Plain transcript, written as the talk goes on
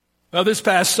Well, this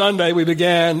past Sunday, we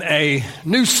began a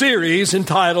new series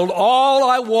entitled, All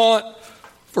I Want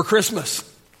for Christmas.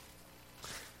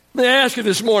 Let me ask you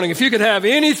this morning, if you could have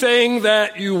anything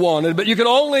that you wanted, but you could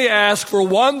only ask for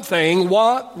one thing,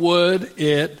 what would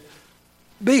it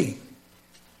be?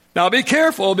 Now, be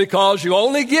careful because you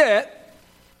only get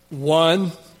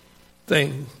one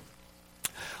thing.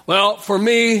 Well, for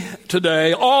me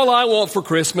today, all I want for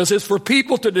Christmas is for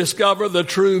people to discover the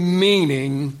true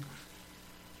meaning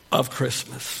of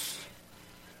Christmas.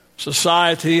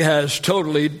 Society has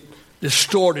totally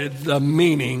distorted the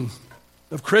meaning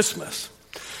of Christmas.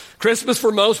 Christmas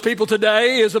for most people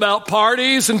today is about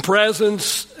parties and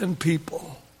presents and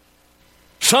people.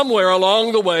 Somewhere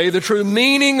along the way, the true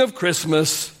meaning of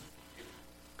Christmas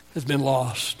has been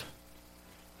lost.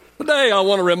 Today, I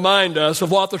want to remind us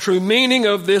of what the true meaning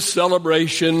of this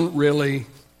celebration really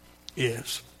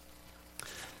is.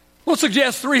 We'll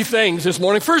suggest three things this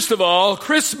morning. First of all,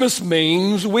 Christmas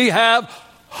means we have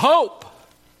hope.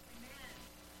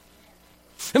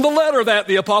 In the letter that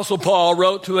the Apostle Paul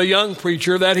wrote to a young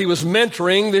preacher that he was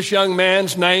mentoring, this young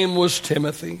man's name was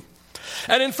Timothy.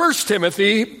 And in 1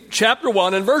 Timothy chapter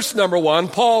 1 and verse number 1,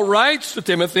 Paul writes to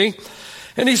Timothy,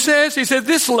 and he said,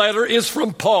 this letter is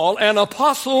from Paul, an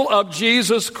apostle of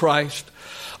Jesus Christ,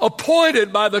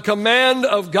 appointed by the command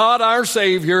of God our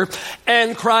Savior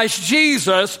and Christ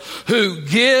Jesus, who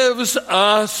gives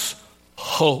us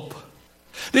hope.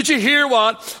 Did you hear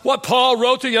what Paul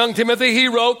wrote to young Timothy? He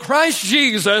wrote, Christ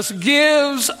Jesus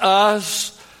gives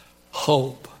us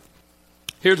hope.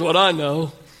 Here's what I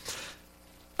know.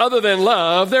 Other than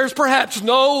love, there's perhaps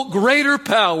no greater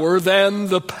power than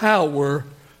the power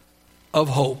of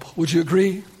hope. Would you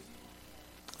agree?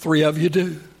 Three of you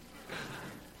do.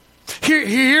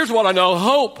 Here's what I know.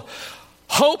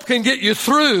 Hope can get you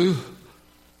through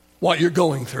what you're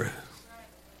going through.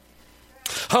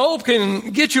 Hope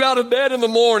can get you out of bed in the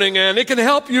morning, and it can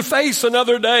help you face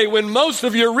another day when most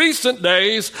of your recent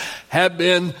days have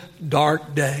been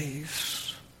dark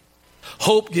days.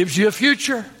 Hope gives you a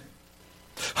future.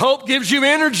 Hope gives you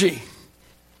energy.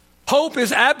 Hope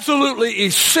is absolutely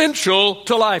essential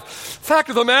to life. Fact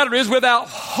of the matter is, without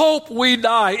hope we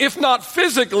die. If not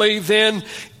physically, then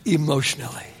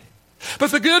emotionally. But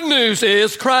the good news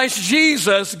is Christ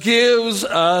Jesus gives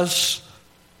us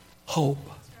hope.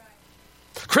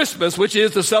 Christmas, which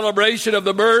is the celebration of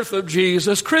the birth of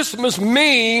Jesus, Christmas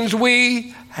means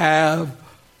we have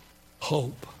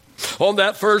hope. On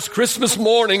that first Christmas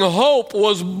morning, hope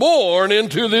was born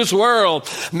into this world.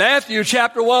 Matthew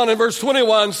chapter 1 and verse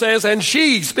 21 says, and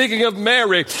she, speaking of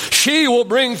Mary, she will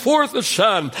bring forth a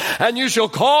son, and you shall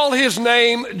call his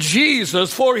name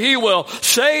Jesus, for he will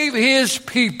save his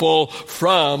people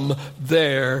from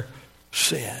their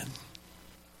sin.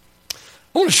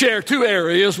 I want to share two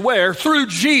areas where through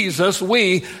Jesus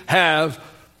we have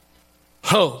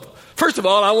hope. First of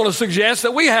all, I want to suggest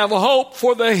that we have hope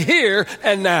for the here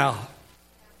and now.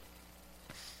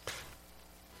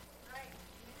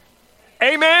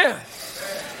 Amen.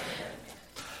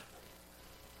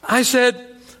 I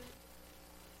said,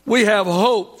 we have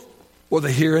hope for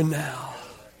the here and now.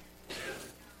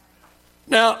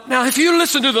 Now, if you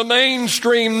listen to the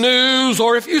mainstream news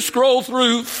or if you scroll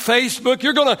through Facebook,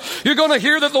 you're gonna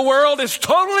hear that the world is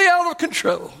totally out of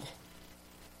control.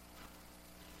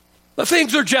 That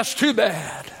things are just too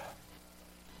bad.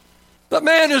 That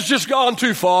man has just gone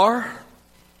too far.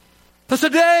 That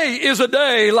today is a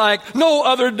day like no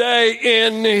other day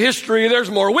in history.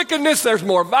 There's more wickedness, there's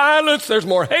more violence, there's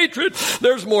more hatred,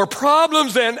 there's more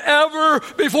problems than ever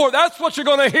before. That's what you're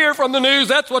going to hear from the news.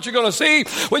 That's what you're going to see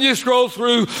when you scroll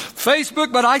through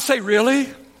Facebook. But I say, really?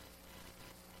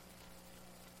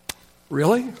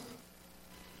 Really?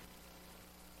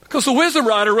 Because the wisdom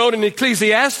writer wrote in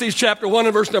Ecclesiastes chapter 1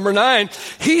 and verse number 9,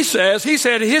 he said,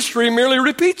 history merely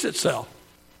repeats itself.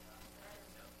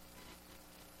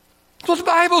 That's what the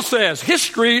Bible says.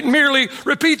 History merely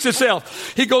repeats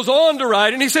itself. He goes on to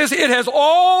write, and he says, it has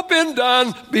all been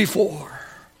done before.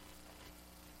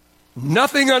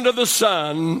 Nothing under the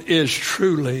sun is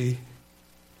truly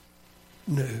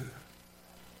new.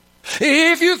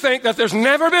 If you think that there's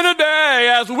never been a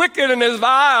day as wicked and as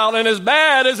vile and as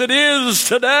bad as it is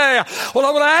today, well,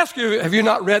 I'm going to ask you, have you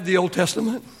not read the Old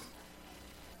Testament?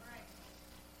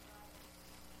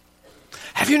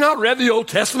 Have you not read the Old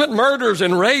Testament? Murders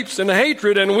and rapes and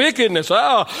hatred and wickedness,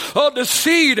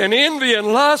 deceit and envy and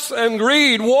lust and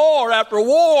greed, war after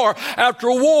war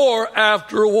after war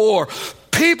after war.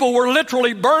 People were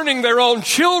literally burning their own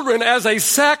children as a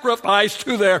sacrifice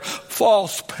to their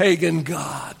false pagan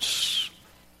gods.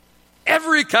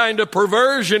 Every kind of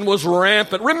perversion was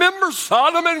rampant. Remember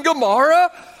Sodom and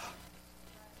Gomorrah?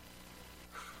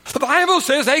 The Bible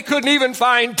says they couldn't even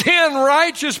find 10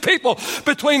 righteous people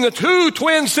between the two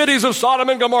twin cities of Sodom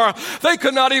and Gomorrah. They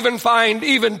could not even find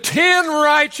even 10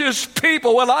 righteous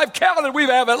people. Well, I've counted. We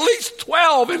have at least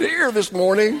 12 in here this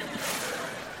morning.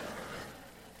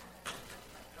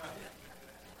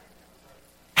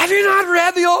 Have you not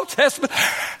read the Old Testament?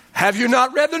 Have you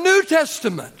not read the New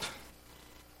Testament?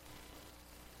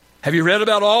 Have you read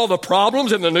about all the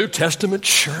problems in the New Testament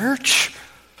church?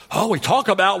 Oh, we talk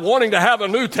about wanting to have a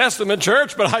New Testament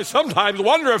church, but I sometimes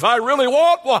wonder if I really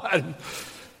want one.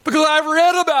 Because I've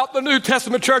read about the New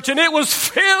Testament church, and it was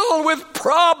filled with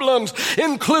problems,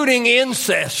 including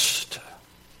incest.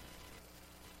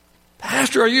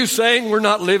 Pastor, are you saying we're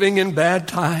not living in bad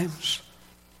times?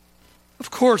 Of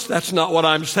course, that's not what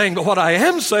I'm saying, but what I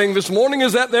am saying this morning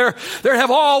is that there have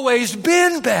always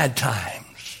been bad times.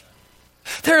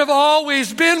 There have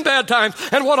always been bad times.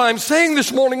 And what I'm saying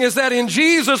this morning is that in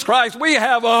Jesus Christ, we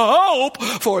have a hope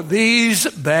for these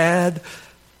bad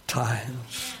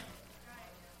times.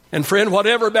 And friend,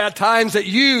 whatever bad times that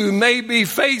you may be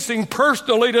facing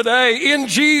personally today, in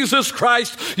Jesus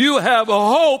Christ, you have a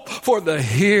hope for the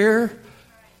here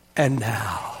and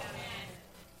now.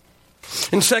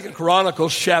 In 2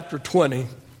 Chronicles chapter 20,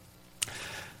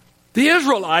 the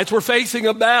Israelites were facing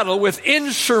a battle with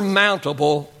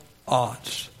insurmountable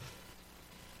odds.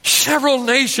 Several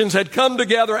nations had come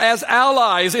together as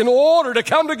allies in order to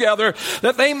come together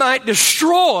that they might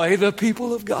destroy the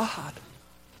people of God.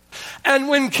 And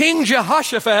when King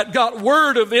Jehoshaphat got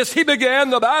word of this,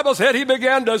 the Bible said he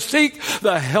began to seek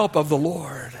the help of the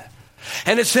Lord.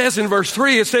 And it says in verse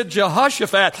 3, it said,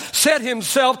 Jehoshaphat set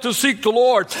himself to seek the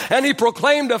Lord, and he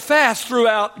proclaimed a fast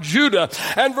throughout Judah.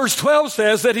 And verse 12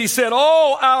 says that he said,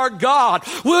 "Oh, our God,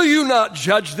 will you not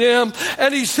judge them?"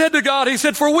 And he said to God, he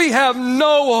said, "For we have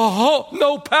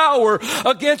no power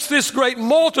against this great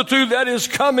multitude that is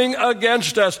coming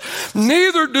against us.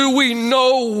 Neither do we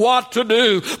know what to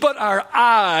do, but our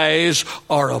eyes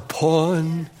are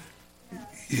upon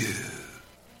you."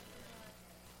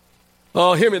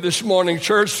 Oh, hear me this morning,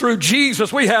 church. Through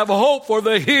Jesus, we have hope for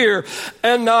the here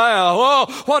and now.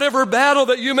 Oh, whatever battle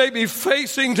that you may be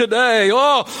facing today,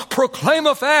 oh, proclaim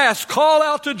a fast. Call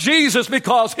out to Jesus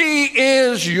because He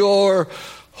is your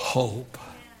hope.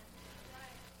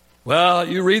 Well,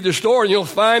 you read the story and you'll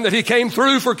find that He came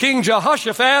through for King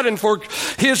Jehoshaphat and for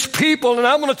his people. And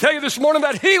I'm going to tell you this morning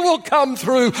that He will come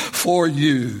through for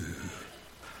you.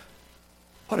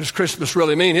 What does Christmas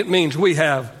really mean? It means we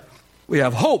have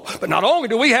hope. But not only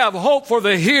do we have hope for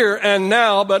the here and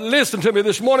now, but listen to me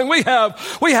this morning, we have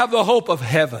the hope of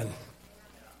heaven.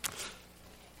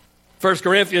 1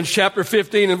 Corinthians chapter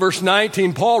 15 and verse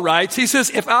 19, Paul writes, he says,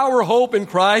 if our hope in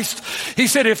Christ, he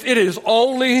said, if it is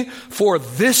only for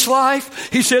this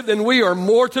life, he said, then we are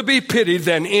more to be pitied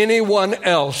than anyone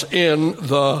else in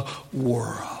the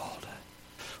world.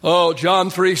 Oh,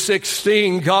 John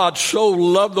 3:16, God so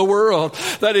loved the world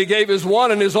that He gave His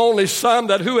one and His only Son,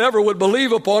 that whoever would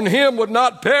believe upon Him would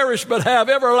not perish but have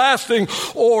everlasting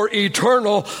or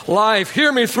eternal life.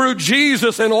 Hear me, through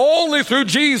Jesus and only through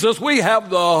Jesus we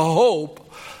have the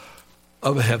hope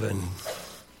of heaven.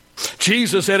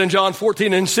 Jesus said in John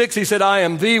 14:6, He said, I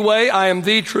am the way, I am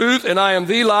the truth, and I am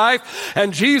the life.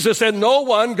 And Jesus said, no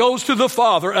one goes to the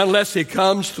Father unless he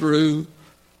comes through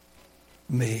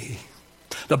me.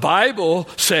 The Bible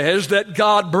says that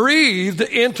God breathed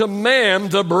into man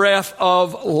the breath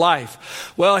of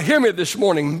life. Well, hear me this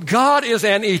morning. God is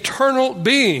an eternal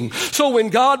being. So when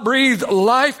God breathed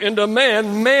life into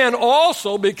man, man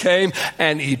also became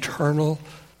an eternal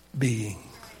being.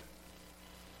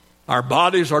 Our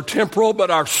bodies are temporal,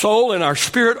 but our soul and our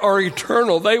spirit are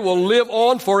eternal. They will live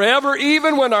on forever,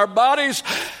 even when our bodies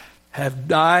have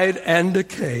died and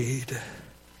decayed.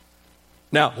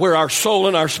 Now, where our soul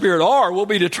and our spirit are will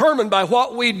be determined by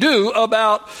what we do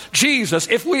about Jesus.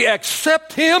 If we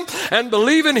accept Him and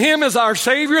believe in Him as our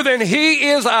Savior, then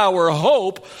He is our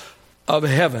hope of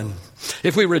heaven.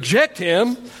 If we reject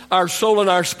Him, our soul and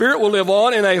our spirit will live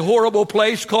on in a horrible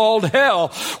place called hell,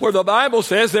 where the Bible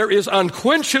says there is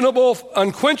unquenchable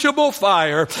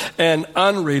fire and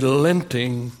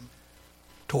unrelenting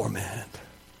torment.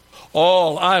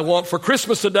 All I want for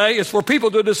Christmas today is for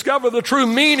people to discover the true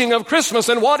meaning of Christmas.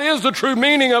 And what is the true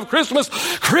meaning of Christmas?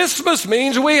 Christmas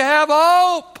means we have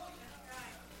hope.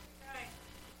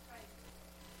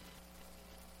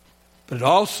 But it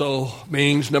also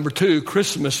means, number two,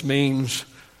 Christmas means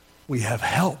we have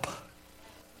help.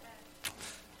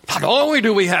 Not only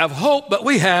do we have hope, but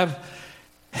we have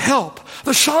help.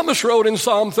 The psalmist wrote in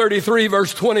Psalm 33,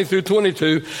 verse 20 through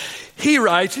 22, he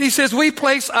writes, he says, we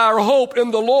place our hope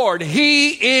in the Lord. He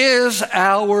is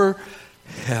our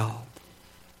help.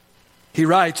 He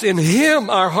writes, in him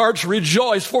our hearts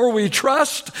rejoice, for we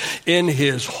trust in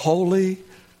his holy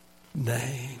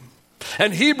name.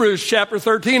 And Hebrews chapter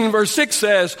 13 and verse 6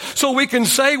 says, so we can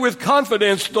say with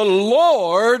confidence, the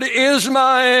Lord is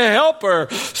my helper,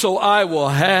 so I will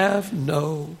have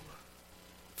no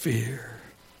fear.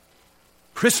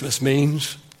 Christmas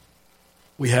means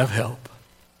we have help.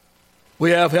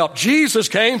 We have help. Jesus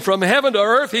came from heaven to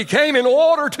earth. He came in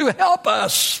order to help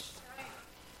us.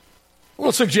 I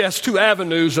want to suggest two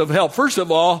avenues of help. First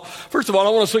of all, I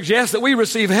want to suggest that we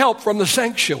receive help from the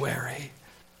sanctuary.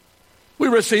 We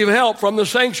receive help from the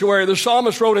sanctuary. The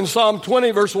psalmist wrote in Psalm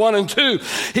 20, verse 1 and 2,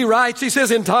 he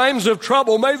says, in times of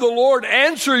trouble, may the Lord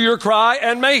answer your cry,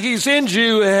 and may he send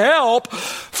you help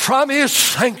from his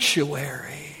sanctuary.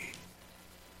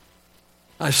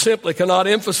 I simply cannot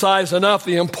emphasize enough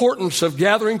the importance of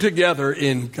gathering together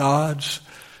in God's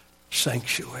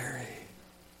sanctuary.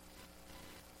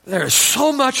 There is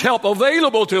so much help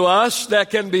available to us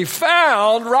that can be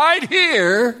found right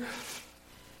here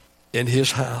in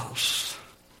his house.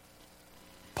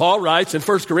 Paul writes in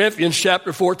 1 Corinthians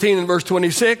chapter 14 and verse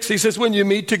 26, he says, when you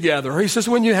meet together, he says,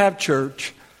 when you have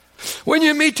church, when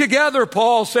you meet together,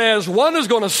 Paul says, one is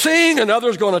going to sing, another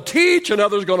is going to teach,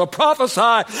 another is going to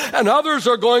prophesy, and others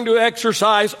are going to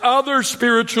exercise other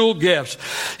spiritual gifts.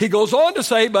 He goes on to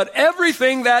say, but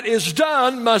everything that is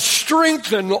done must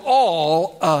strengthen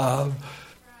all of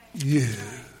you.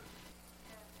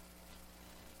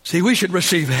 See, we should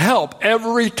receive help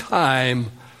every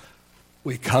time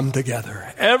we come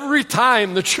together. Every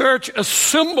time the church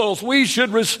assembles, we should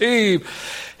receive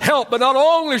help. But not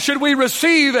only should we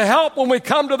receive help when we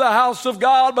come to the house of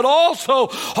God, but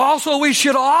also we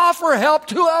should offer help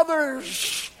to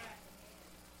others.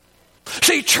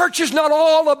 See, church is not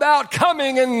all about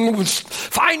coming and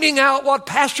finding out what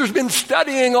pastor's been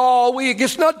studying all week.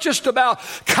 It's not just about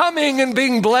coming and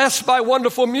being blessed by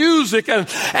wonderful music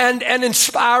and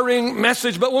inspiring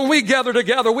message. But when we gather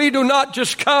together, we do not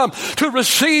just come to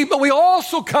receive, but we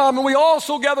also come and we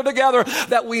also gather together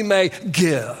that we may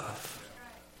give.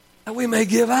 That we may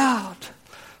give out.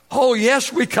 Oh,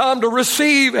 yes, we come to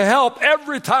receive help.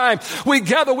 Every time we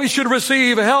gather, we should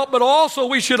receive help, but also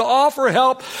we should offer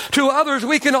help to others.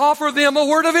 We can offer them a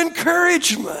word of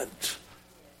encouragement.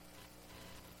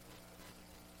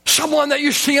 Someone that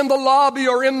you see in the lobby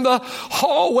or in the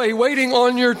hallway waiting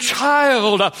on your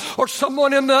child, or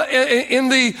someone in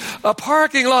the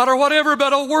parking lot or whatever,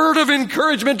 but a word of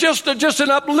encouragement, just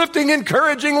an uplifting,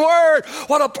 encouraging word.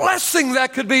 What a blessing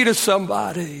that could be to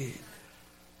somebody.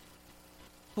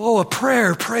 Oh, a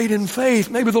prayer prayed in faith.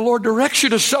 Maybe the Lord directs you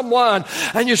to someone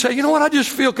and you say, you know what, I just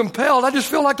feel compelled. I just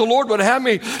feel like the Lord would have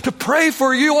me to pray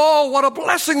for you. Oh, what a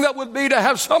blessing that would be to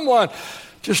have someone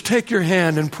just take your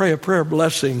hand and pray a prayer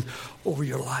blessing over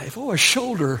your life. Oh, a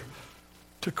shoulder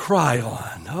to cry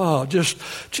on. Oh, just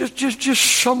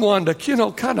someone to,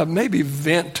 kind of maybe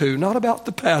vent to. Not about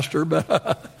the pastor,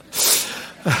 but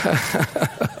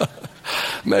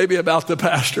maybe about the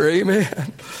pastor.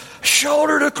 Amen.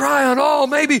 Shoulder to cry on. Oh,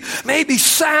 maybe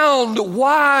sound,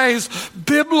 wise,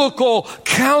 biblical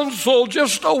counsel,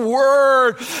 just a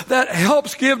word that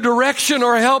helps give direction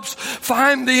or helps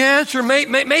find the answer.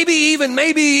 Maybe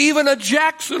even a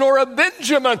Jackson or a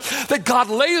Benjamin that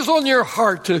God lays on your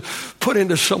heart to put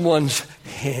into someone's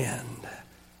hand.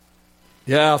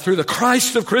 Yeah, through the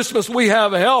Christ of Christmas, we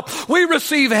have help. We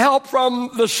receive help from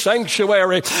the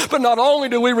sanctuary. But not only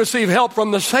do we receive help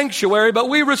from the sanctuary, but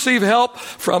we receive help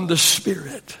from the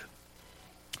Spirit.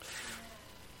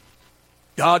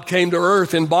 God came to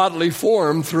earth in bodily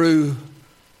form through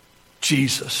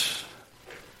Jesus.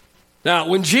 Now,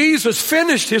 when Jesus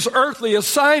finished his earthly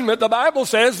assignment, the Bible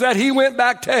says that he went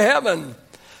back to heaven.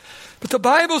 But the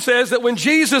Bible says that when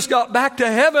Jesus got back to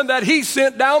heaven, that he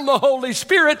sent down the Holy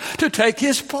Spirit to take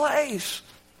his place.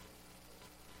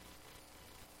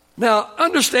 Now,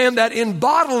 understand that in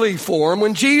bodily form,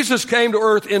 when Jesus came to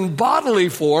earth in bodily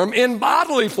form,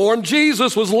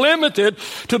 Jesus was limited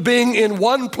to being in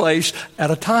one place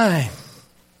at a time.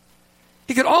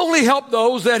 He could only help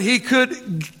those that he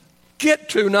could get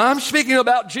to. Now, I'm speaking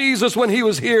about Jesus when he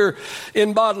was here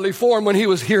in bodily form, when he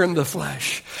was here in the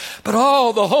flesh. But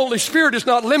the Holy Spirit is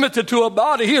not limited to a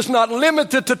body. He is not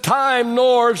limited to time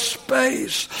nor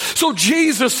space. So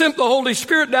Jesus sent the Holy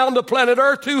Spirit down to planet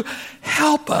Earth to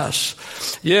help us.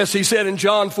 Yes, he said in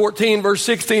John 14, verse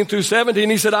 16 through 17,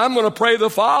 he said, I'm going to pray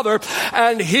the Father,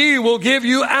 and he will give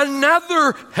you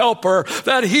another helper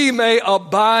that he may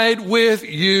abide with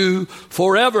you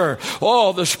forever.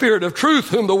 Oh, the Spirit of truth,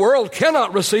 whom the world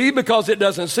cannot receive because it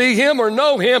doesn't see him or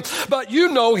know him, but you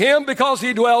know him because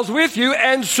he dwells with you,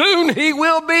 and soon he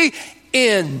will be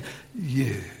in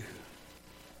you.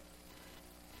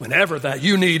 Whenever that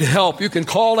you need help, you can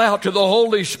call out to the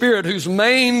Holy Spirit, whose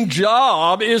main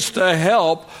job is to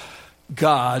help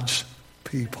God's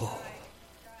people.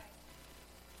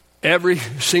 Every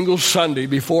single Sunday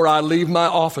before I leave my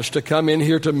office to come in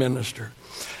here to minister,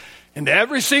 and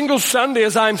every single Sunday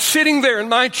as I'm sitting there in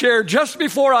my chair just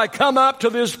before I come up to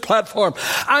this platform,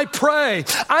 I pray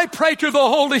to the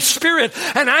Holy Spirit,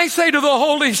 and I say to the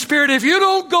Holy Spirit, if you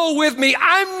don't go with me,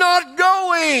 I'm not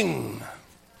going.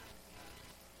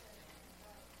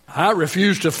 I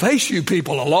refuse to face you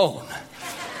people alone.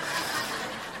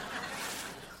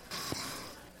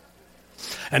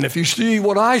 And if you see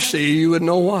what I see, you would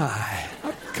know why.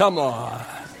 Come on.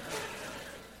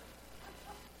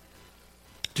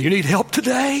 Do you need help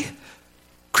today?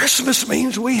 Christmas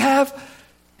means we have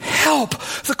help.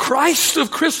 The Christ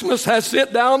of Christmas has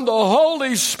sent down the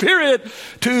Holy Spirit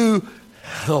to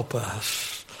help us.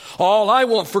 All I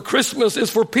want for Christmas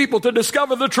is for people to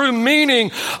discover the true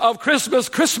meaning of Christmas.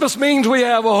 Christmas means we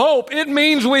have hope. It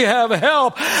means we have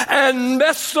help. And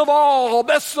best of all,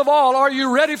 are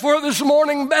you ready for it this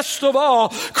morning? Best of all,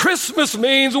 Christmas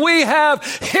means we have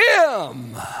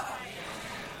Him.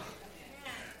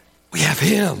 We have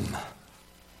Him.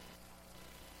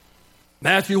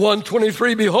 Matthew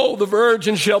 1:23, behold, the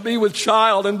virgin shall be with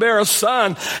child and bear a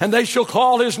son, and they shall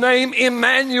call his name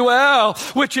Emmanuel,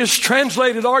 which is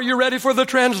translated, are you ready for the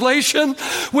translation?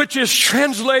 Which is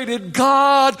translated,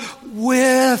 God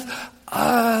with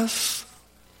us.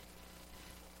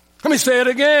 Let me say it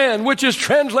again, which is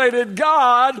translated,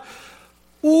 God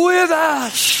with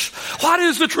us. What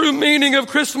is the true meaning of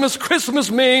Christmas? Christmas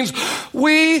means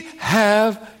we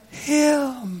have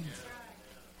Him.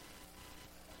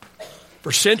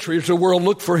 For centuries, the world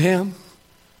looked for Him.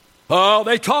 Oh,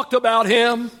 they talked about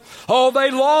Him. Oh,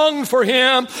 they longed for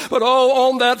Him. But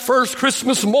on that first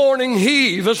Christmas morning,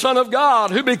 He, the Son of God,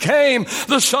 who became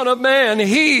the Son of Man,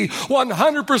 He,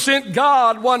 100%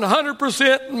 God,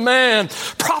 100% man,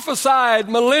 prophesied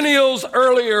millennials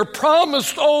earlier,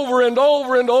 promised over and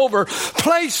over and over,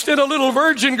 placed in a little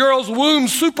virgin girl's womb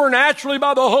supernaturally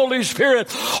by the Holy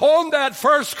Spirit. On that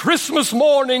first Christmas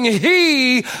morning,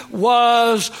 He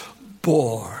was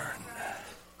born.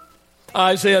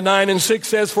 Isaiah 9:6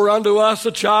 says, for unto us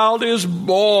a child is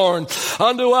born,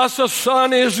 unto us a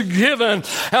son is given,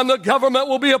 and the government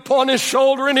will be upon his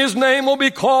shoulder, and his name will be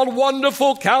called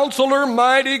Wonderful Counselor,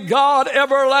 Mighty God,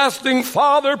 Everlasting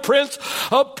Father, Prince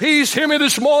of Peace. Hear me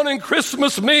this morning.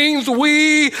 Christmas means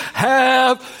we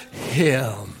have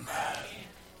Him.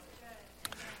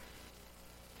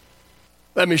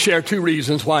 Let me share two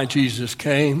reasons why Jesus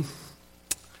came.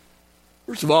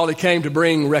 First of all, He came to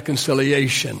bring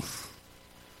reconciliation.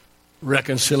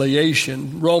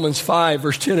 Reconciliation. Romans 5,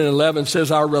 verse 10 and 11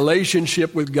 says our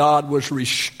relationship with God was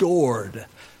restored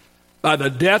by the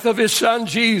death of His Son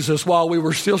Jesus while we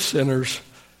were still sinners.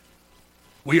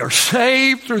 We are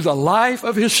saved through the life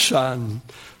of His Son.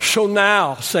 So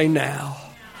now, say now.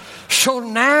 So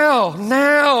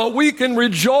now we can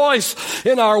rejoice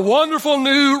in our wonderful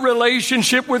new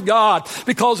relationship with God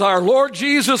because our Lord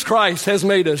Jesus Christ has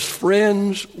made us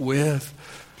friends with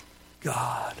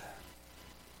God.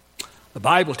 The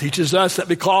Bible teaches us that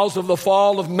because of the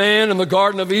fall of man in the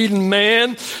Garden of Eden,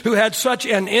 man who had such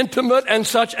an intimate and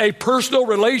such a personal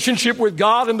relationship with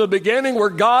God in the beginning, where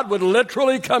God would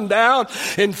literally come down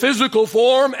in physical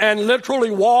form and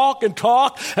literally walk and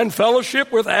talk and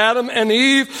fellowship with Adam and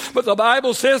Eve. But the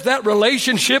Bible says that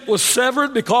relationship was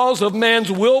severed because of man's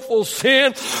willful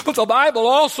sin. But the Bible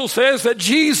also says that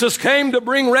Jesus came to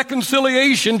bring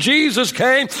reconciliation. Jesus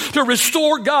came to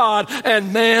restore God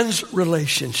and man's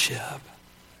relationship.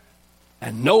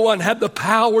 And no one had the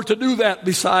power to do that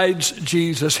besides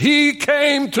Jesus. He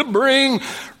came to bring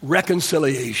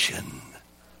reconciliation.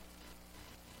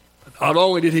 But not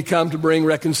only did He come to bring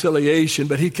reconciliation,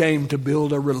 but He came to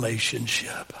build a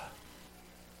relationship.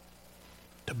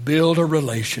 To build a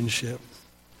relationship.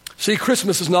 See,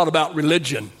 Christmas is not about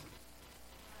religion.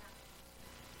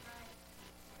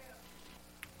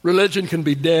 Religion can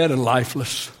be dead and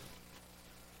lifeless.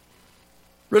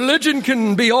 Religion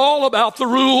can be all about the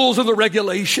rules and the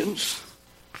regulations.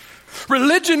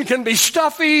 Religion can be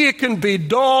stuffy, it can be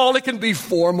dull, it can be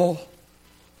formal.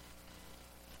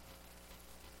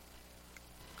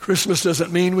 Christmas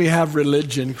doesn't mean we have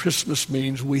religion. Christmas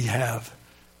means we have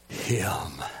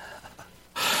Him.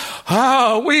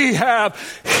 We have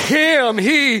Him.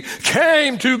 He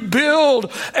came to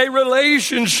build a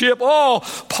relationship.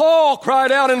 Paul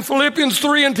cried out in Philippians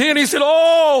 3:10. He said,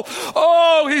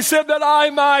 he said that I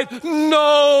might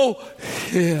know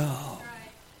Him.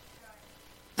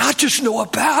 Not just know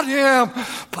about Him,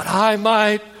 but I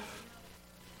might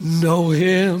know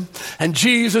him. And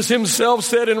Jesus himself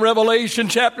said in Revelation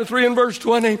chapter 3 and verse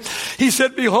 20, he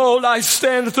said, behold, I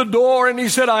stand at the door, and he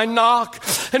said, I knock.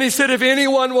 And he said, if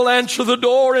anyone will answer the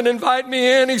door and invite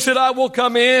me in, he said, I will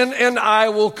come in and I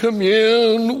will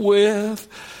commune with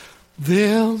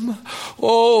them.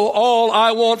 Oh, all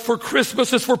I want for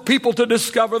Christmas is for people to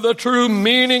discover the true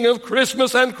meaning of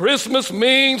Christmas, and Christmas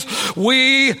means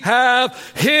we have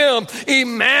him.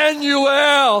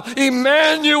 Emmanuel,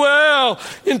 Emmanuel,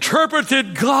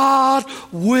 interpreted God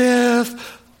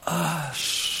with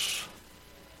us.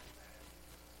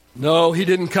 No, he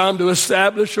didn't come to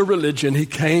establish a religion. He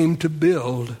came to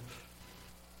build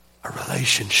a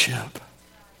relationship.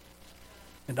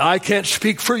 And I can't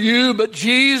speak for you, but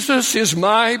Jesus is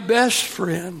my best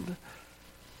friend.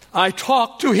 I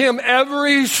talk to him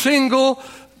every single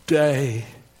day,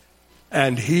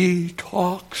 and he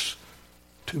talks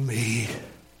to me.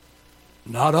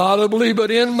 Not audibly,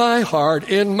 but in my heart,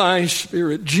 in my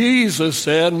spirit. Jesus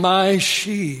said, my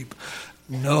sheep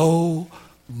know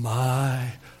my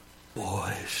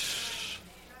voice.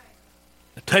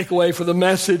 The takeaway for the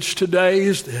message today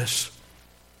is this.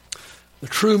 The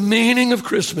true meaning of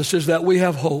Christmas is that we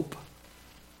have hope,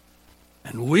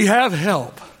 and we have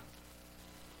help,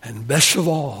 and best of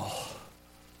all,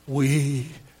 we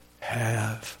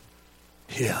have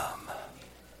him.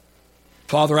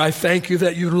 Father, I thank you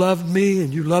that you loved me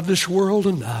and you loved this world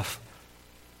enough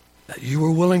that you were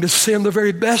willing to send the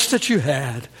very best that you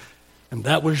had, and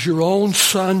that was your own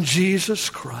Son,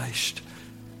 Jesus Christ,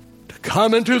 to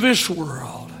come into this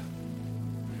world,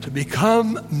 to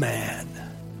become man,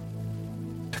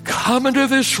 come into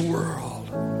this world,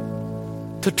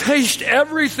 to taste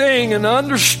everything and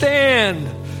understand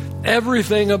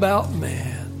everything about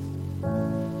man,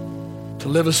 to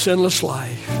live a sinless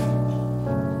life,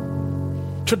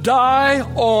 to die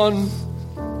on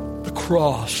the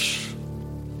cross,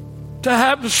 to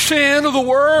have the sin of the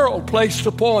world placed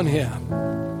upon him,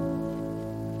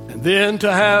 and then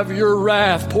to have your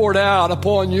wrath poured out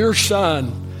upon your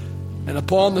Son and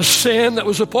upon the sin that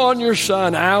was upon your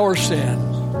Son, our sin.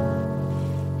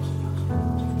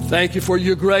 Thank you for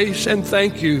your grace, and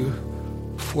thank you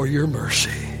for your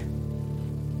mercy.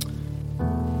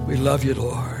 We love you,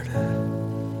 Lord.